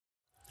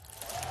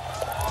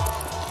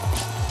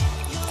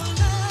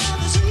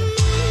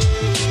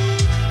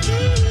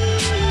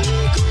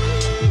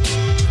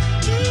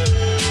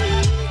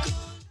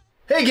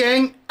Hey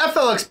gang,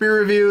 FLX Beer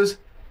Reviews,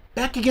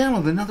 back again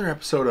with another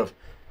episode of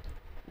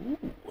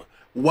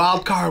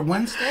Wildcard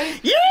Wednesday.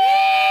 Yeah!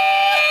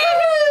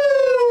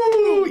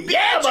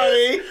 Yeah,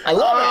 buddy! I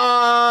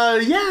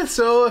love it! Yeah,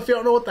 so if you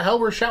don't know what the hell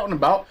we're shouting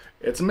about,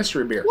 it's a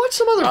mystery beer. Watch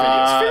some other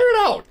videos, figure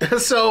it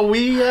out. So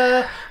we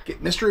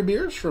get mystery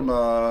beers from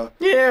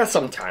yeah,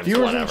 sometimes,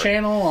 viewers of the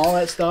channel, all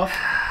that stuff.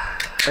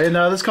 And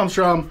this comes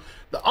from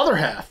the other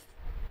half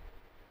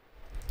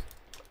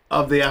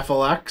of the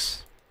FLX.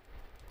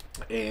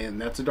 And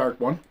that's a dark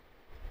one.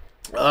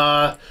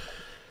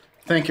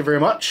 Thank you very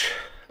much.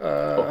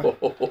 Oh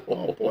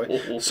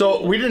boy.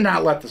 So we did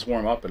not let this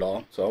warm up at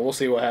all. So we'll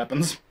see what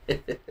happens.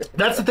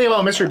 That's the thing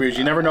about mystery beers.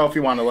 You never know if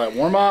you want to let it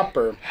warm up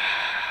or...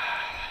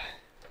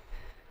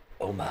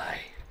 Oh my.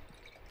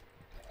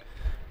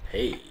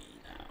 Hey,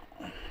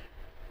 now.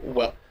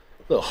 Well,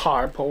 a little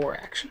hard pour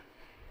action.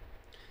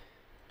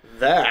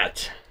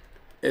 That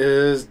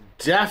is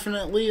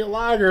definitely a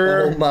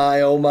lager. Oh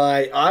my, oh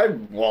my. I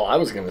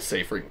was going to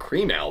say freaking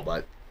cream ale,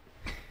 but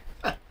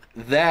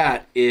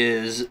that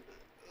is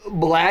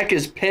black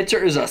as pitch.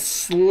 There is a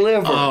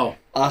sliver. Oh.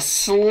 A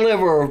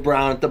sliver of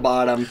brown at the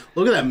bottom.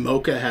 Look at that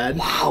mocha head.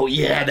 Wow,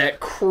 yeah,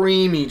 that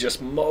creamy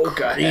just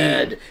mocha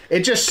head. It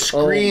just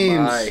screams.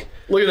 Oh my.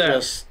 Look at that.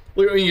 Just,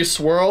 look at when you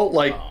swirl,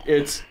 like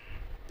it's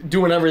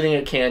doing everything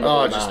it can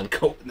to just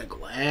coating the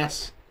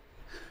glass.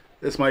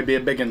 This might be a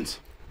biggins.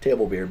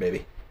 Table beer,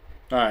 baby.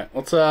 All right,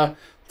 let's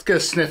get a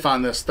sniff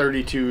on this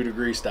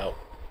 32-degree stout.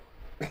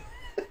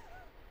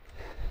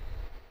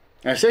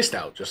 I say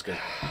stout, just good.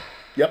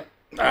 Yep.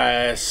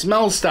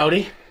 Smells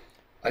stouty.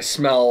 I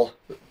smell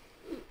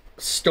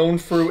stone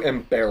fruit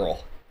and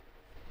barrel.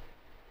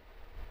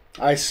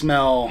 I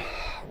smell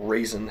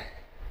raisin,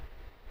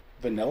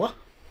 vanilla,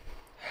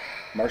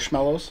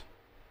 marshmallows,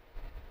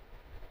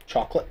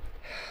 chocolate.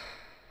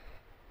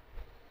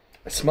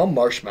 I smell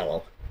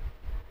marshmallow.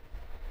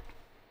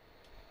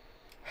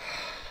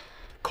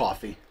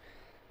 Coffee.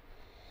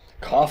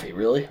 Coffee,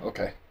 really?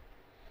 Okay.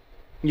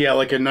 Yeah,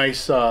 like a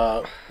nice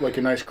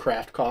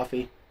craft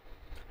coffee.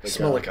 I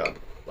smell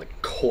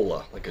like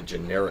cola, like a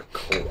generic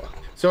cola.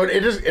 So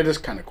it is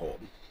kind of cold.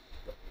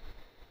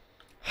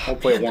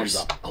 Hopefully it warms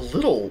up. A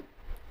little.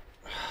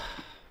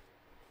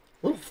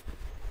 Man,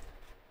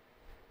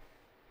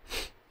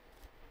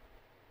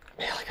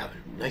 like a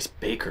nice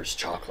baker's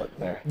chocolate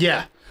in there.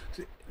 Yeah.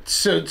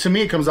 So to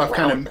me, it comes off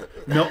kind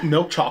of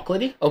milk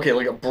chocolatey. Okay,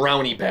 like a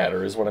brownie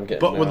batter is what I'm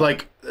getting. But with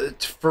like,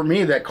 for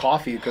me, that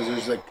coffee, because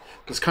there's like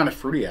this kind of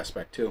fruity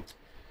aspect too.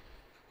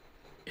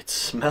 It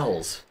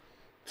smells.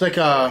 It's like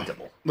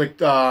what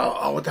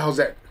the hell's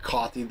that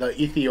coffee?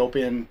 The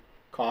Ethiopian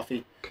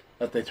coffee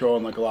that they throw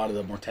in like a lot of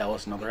the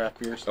Mortalis and other half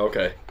beers.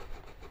 Okay.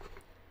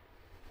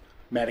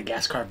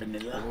 Madagascar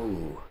vanilla.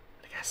 Ooh,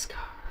 Madagascar.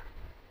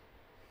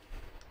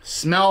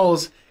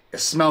 It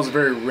smells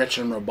very rich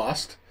and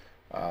robust.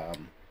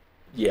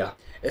 Yeah.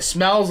 It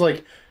smells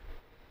like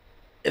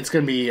it's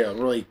going to be a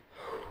really...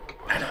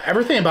 I don't know,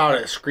 everything about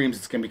it screams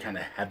it's going to be kind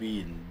of heavy,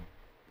 and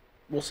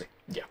we'll see.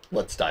 Yeah,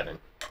 let's dive in.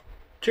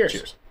 Cheers.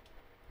 Cheers.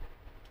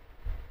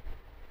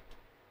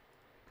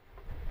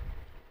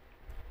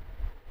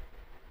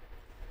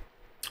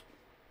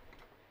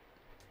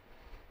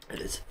 It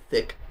is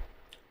thick.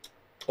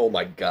 Oh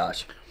my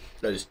gosh.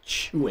 That is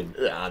chewing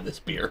on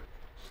this beer.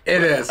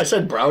 It is. I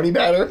said brownie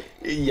batter?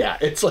 Yeah,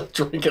 it's like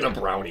drinking a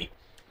brownie.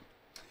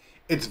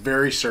 It's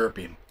very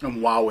syrupy,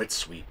 and wow, it's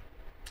sweet.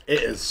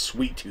 It is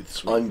sweet tooth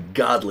sweet.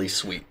 Ungodly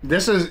sweet.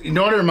 This is, you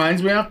know what it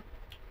reminds me of?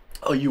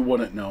 Oh, you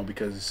wouldn't know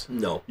because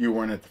no, you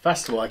weren't at the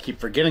festival. I keep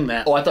forgetting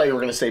that. Oh, I thought you were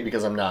going to say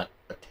because I'm not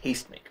a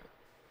tastemaker.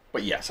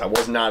 But yes, I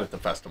was not at the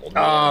festival. No,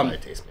 I'm not a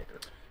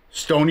tastemaker.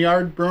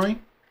 Stoneyard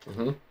Brewing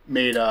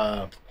made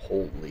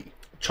holy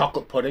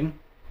chocolate pudding.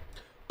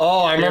 Oh,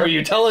 I remember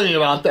you telling me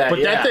about that.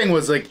 But that thing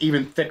was like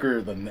even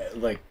thicker than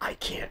that. Like, I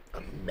can't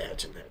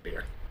imagine that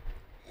beer.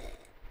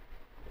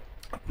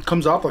 It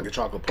comes off like a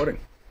chocolate pudding.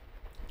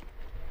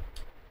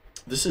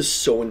 This is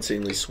so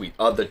insanely sweet.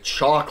 The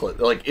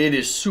chocolate, like it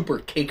is super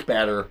cake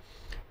batter,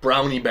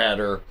 brownie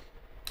batter.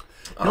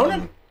 No,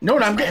 I'm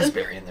getting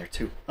raspberry in there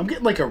too. I'm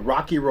getting like a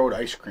Rocky Road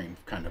ice cream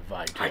kind of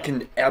vibe. I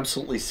can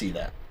absolutely see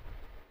that.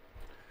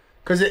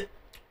 Because it's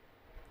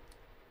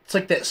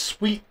like that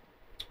sweet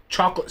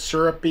chocolate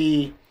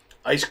syrupy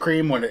ice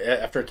cream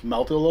after it's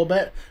melted a little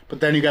bit, but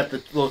then you got the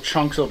little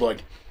chunks of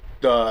like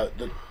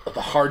the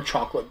hard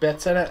chocolate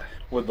bits in it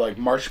with like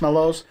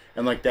marshmallows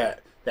and like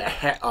that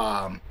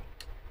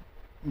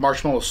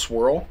marshmallow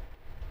swirl.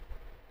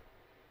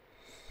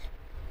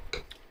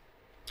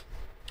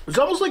 It's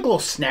almost like a little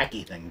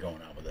snacky thing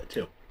going on with it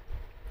too.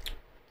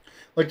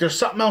 Like there's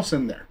something else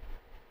in there.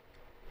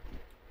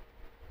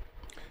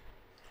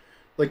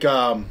 Like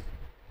a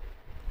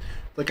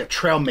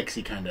trail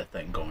mixy kind of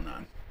thing going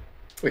on.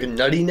 Like a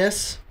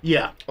nuttiness?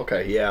 Yeah.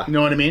 Okay, yeah. You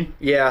know what I mean?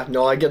 Yeah,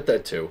 no, I get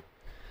that too.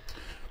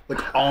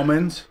 Like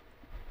almonds.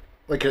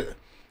 Like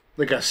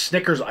a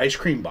Snickers ice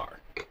cream bar.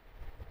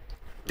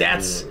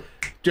 That's...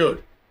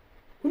 Dude.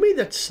 Who made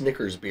that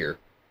Snickers beer?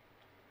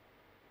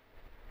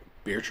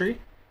 Beer Tree?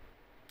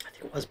 I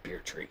think it was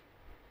Beer Tree.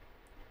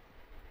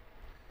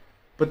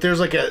 but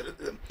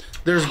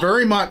there's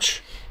very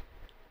much.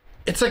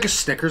 It's like a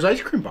Snickers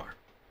ice cream bar.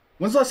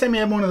 When's the last time you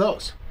had one of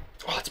those?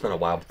 Oh, it's been a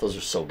while, but those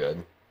are so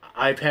good.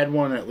 I've had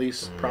one at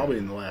least probably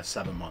in the last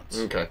 7 months.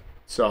 Okay.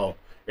 So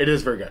it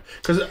is very good.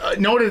 Because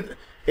noted,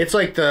 it's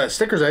like the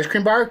Snickers ice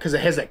cream bar because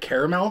it has that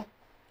caramel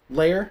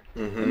layer,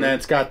 and then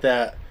it's got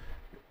that.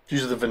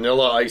 Use the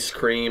vanilla ice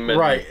cream. And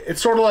Right.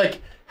 It's sort of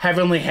like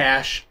Heavenly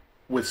Hash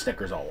with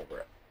Snickers all over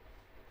it.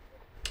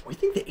 What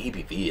do you think the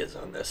ABV is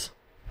on this?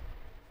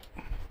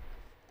 I'm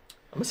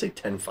gonna say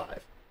 10.5.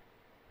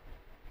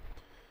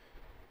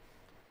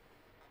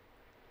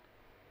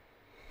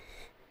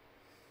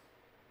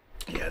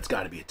 Yeah, it's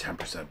got to be a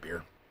 10%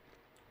 beer.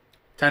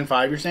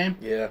 10.5, you're saying?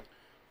 Yeah.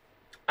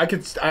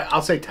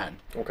 I'll say 10.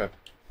 Okay.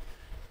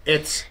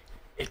 It's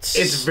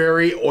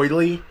very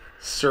oily,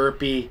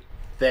 syrupy,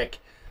 thick,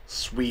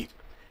 sweet.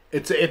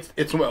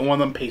 It's one of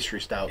them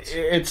pastry stouts.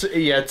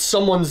 It's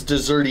someone's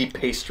desserty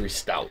pastry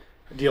stout.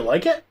 Do you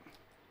like it?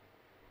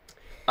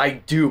 I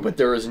do, but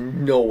there is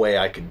no way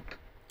I could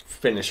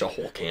finish a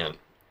whole can.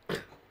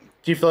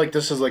 Do you feel like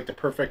this is like the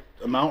perfect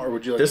amount, or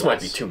would you like this?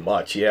 less? Might be too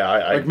much. Yeah,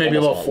 I like maybe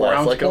a little 4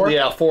 ounce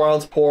pour. 4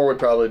 ounce pour would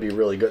probably be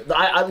really good.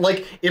 I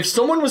like if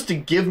someone was to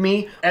give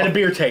me at a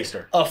beer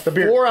taster, a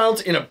 4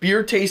 ounce in a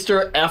beer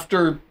taster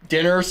after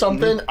dinner or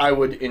something, I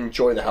would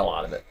enjoy the hell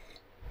out of it.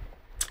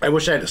 I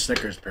wish I had a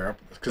Snickers to pair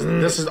up with this because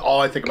this is all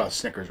I think about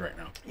Snickers right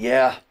now.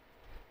 Yeah,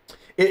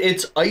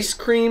 it's ice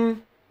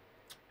cream.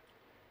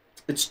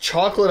 It's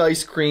chocolate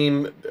ice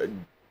cream,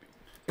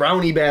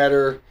 brownie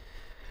batter.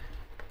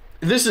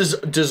 This is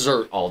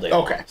dessert all day.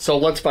 Okay. Long. So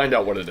let's find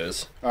out what it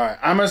is. All right.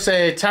 I'm going to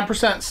say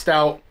 10%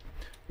 stout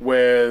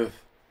with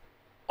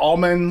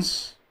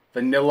almonds,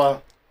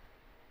 vanilla,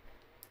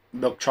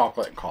 milk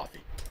chocolate, and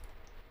coffee.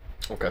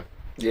 Okay.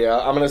 Yeah,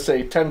 I'm going to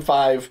say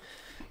 10.5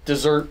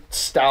 dessert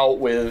stout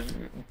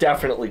with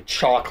definitely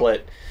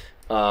chocolate,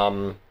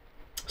 some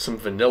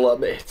vanilla.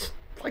 It's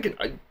like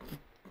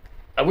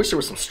I wish there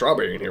was some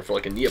strawberry in here for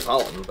like a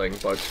Neapolitan thing,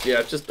 but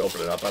yeah, just open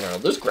it up. I don't know.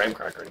 There's graham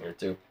cracker in here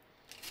too.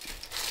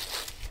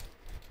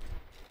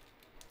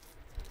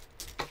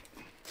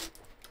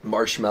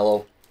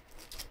 Marshmallow.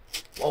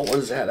 Oh, what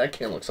is that? That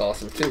can looks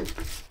awesome too.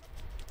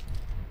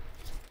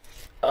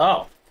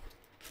 Oh.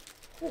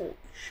 Holy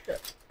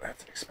shit.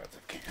 That's an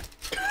expensive can.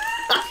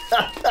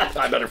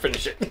 I better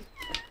finish it.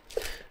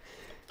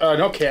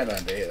 No can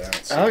on day.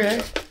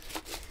 Okay.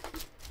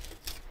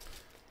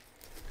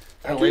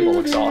 That label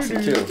looks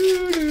awesome too.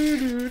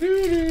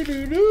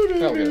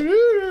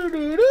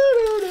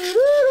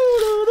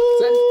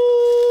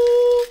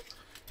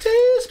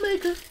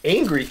 Tastemaker.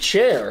 Angry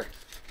Chair.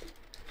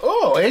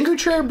 Oh, Angry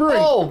Chair Brewing.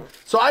 Oh.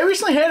 So I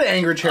recently had an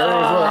Angry Chair. It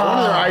was one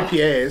of their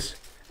IPAs.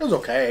 It was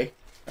okay.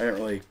 I didn't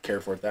really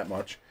care for it that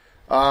much.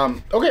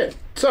 Okay,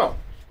 so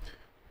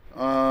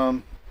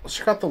let's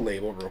check out the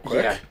label real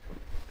quick. Yeah.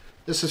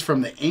 This is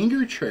from the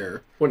Angry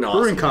Chair What an Brewing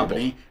awesome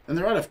Company, label. and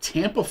they're out of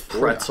Tampa,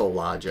 Florida. Pretzel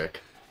Logic.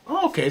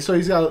 Oh, okay, so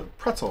he's got a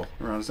pretzel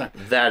around his neck.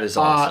 That is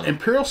awesome.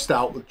 Imperial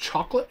Stout with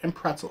chocolate and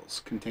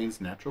pretzels contains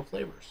natural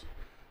flavors.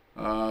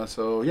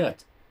 So yeah.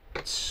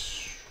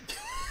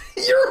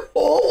 Your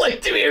whole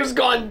like demeanor's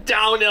gone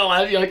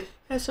downhill. You're like,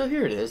 yeah, so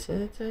here it is.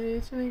 It's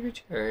an Angry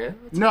Chair. Yeah.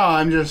 No,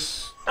 I'm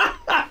just.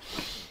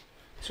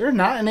 Is there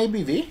not an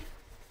ABV?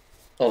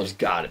 Oh, there's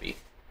gotta be.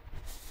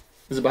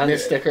 Is it behind the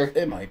sticker?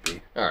 It might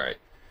be. All right.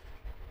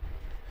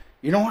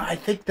 You know what? I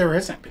think there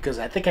isn't because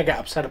I think I got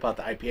upset about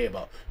the IPA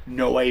about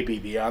no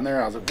ABV on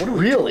there. I was like, what are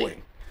we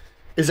doing?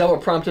 Is that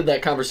what prompted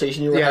that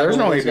conversation you were having? There's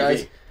no with these ABV.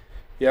 guys?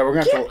 Yeah, we're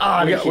gonna have to, we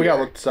got to here.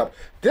 look this up.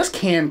 This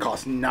can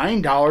costs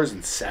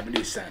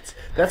 $9.70.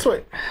 That's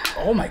what.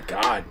 Oh my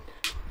God,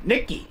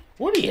 Nikki,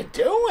 what are you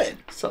doing?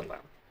 Something.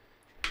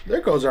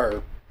 There goes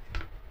our.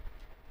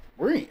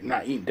 We're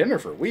not eating dinner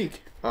for a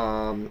week.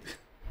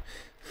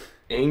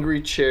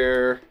 Angry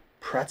Chair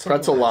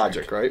Pretzel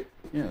Logic, right?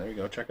 Yeah, there you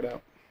go. Check it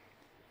out.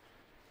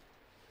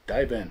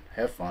 Dive in.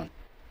 Have fun.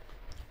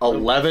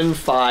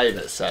 11.5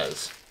 it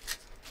says.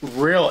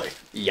 Really?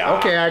 Yeah.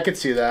 Okay, I could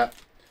see that.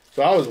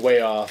 So I was way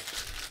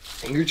off.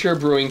 Angry Chair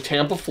Brewing,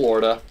 Tampa,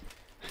 Florida.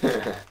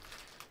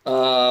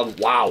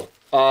 Wow.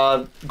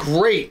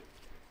 Great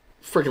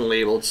freaking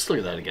label. Just look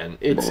at that again.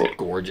 It's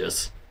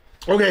gorgeous.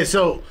 Okay,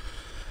 so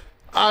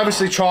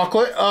obviously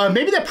chocolate.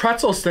 Maybe that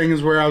pretzels thing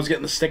is where I was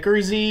getting the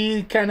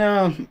stickersy kind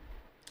of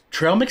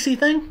trail mixy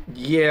thing.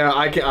 Yeah,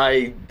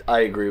 I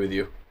agree with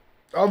you.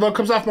 Although it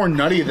comes off more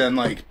nutty than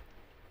like,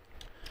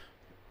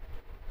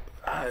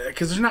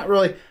 because there's not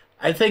really.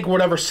 I think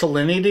whatever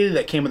salinity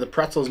that came with the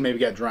pretzels maybe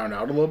got drowned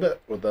out a little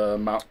bit with the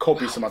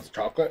copious amounts of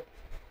chocolate.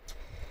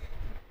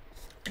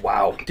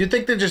 Wow. Do you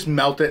think they just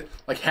melt it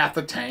like half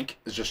the tank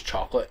is just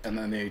chocolate and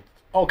then they?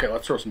 Okay,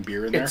 let's throw some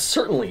beer in there. It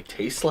certainly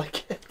tastes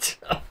like it.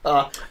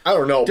 I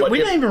don't know. We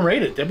didn't even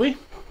rate it, did we?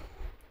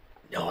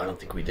 No, I don't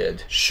think we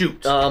did.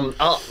 Shoot.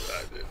 I'll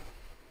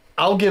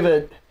give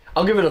it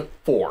a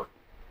 4.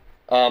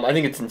 I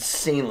think it's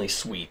insanely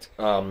sweet.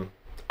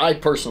 I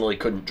personally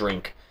couldn't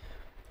drink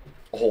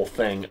the whole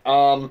thing.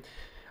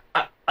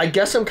 I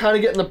guess I'm kind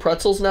of getting the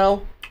pretzels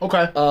now.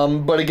 Okay.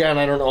 But again,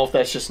 I don't know if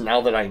that's just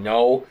now that I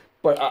know.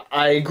 But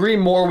I agree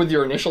more with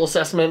your initial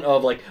assessment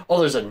of like, oh,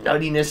 there's a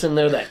nuttiness in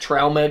there, that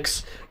trail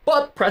mix.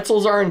 But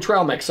pretzels are in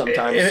trail mix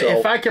sometimes.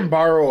 If I can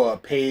borrow a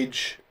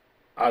page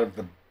out of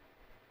the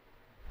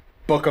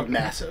Book of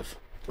Massive,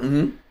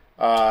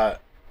 I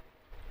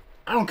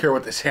don't care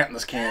what they say in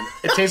this can.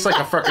 It tastes like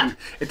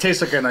it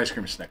tastes like an ice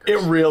cream Snickers.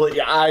 It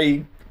really,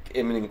 I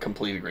am in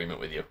complete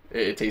agreement with you.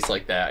 It tastes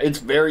like that. It's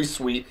very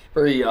sweet,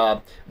 very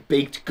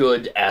baked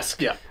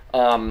good-esque. Yeah.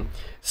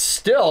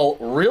 Still,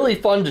 really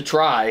fun to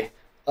try.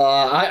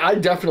 I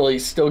definitely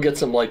still get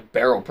some like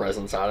barrel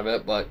presence out of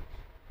it, but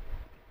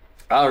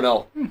I don't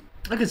know.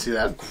 I can see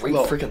that. Great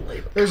freaking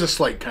label. There's a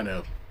slight kind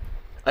of.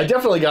 I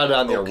definitely got it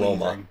on the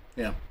aroma. Thing.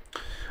 Yeah.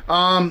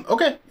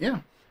 Okay. Yeah.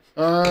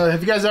 Have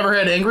you guys ever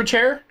had Angry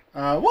Chair?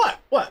 What?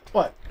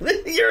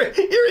 You're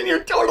in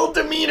your total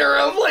demeanor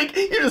of like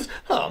you're just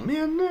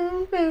man,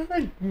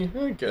 I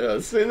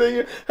guess, and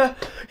then yeah,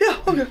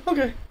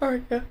 okay, all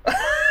right, yeah.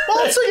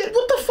 Well, it's like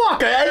what the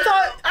fuck? I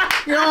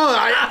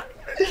thought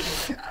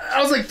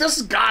I was like, this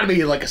has got to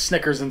be like a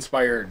Snickers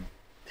inspired.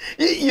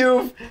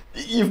 You've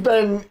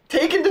been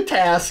taken to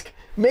task.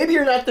 Maybe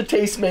you're not the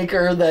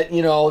tastemaker that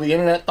the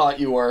internet thought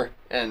you were,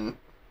 and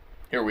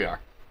here we are.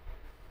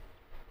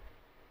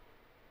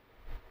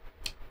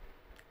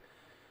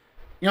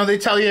 They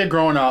tell you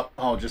growing up,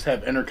 just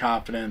have inner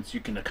confidence. You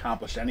can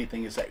accomplish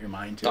anything you set your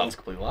mind to. That's a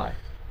complete lie.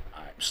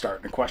 I'm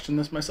starting to question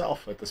this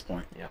myself at this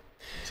point. Yeah.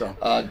 So,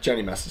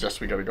 Jenny messaged us.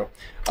 We gotta go.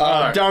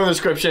 Down in the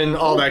description,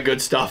 all that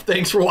good stuff.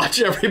 Thanks for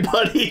watching,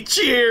 everybody.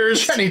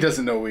 Cheers. Jenny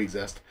doesn't know we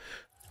exist.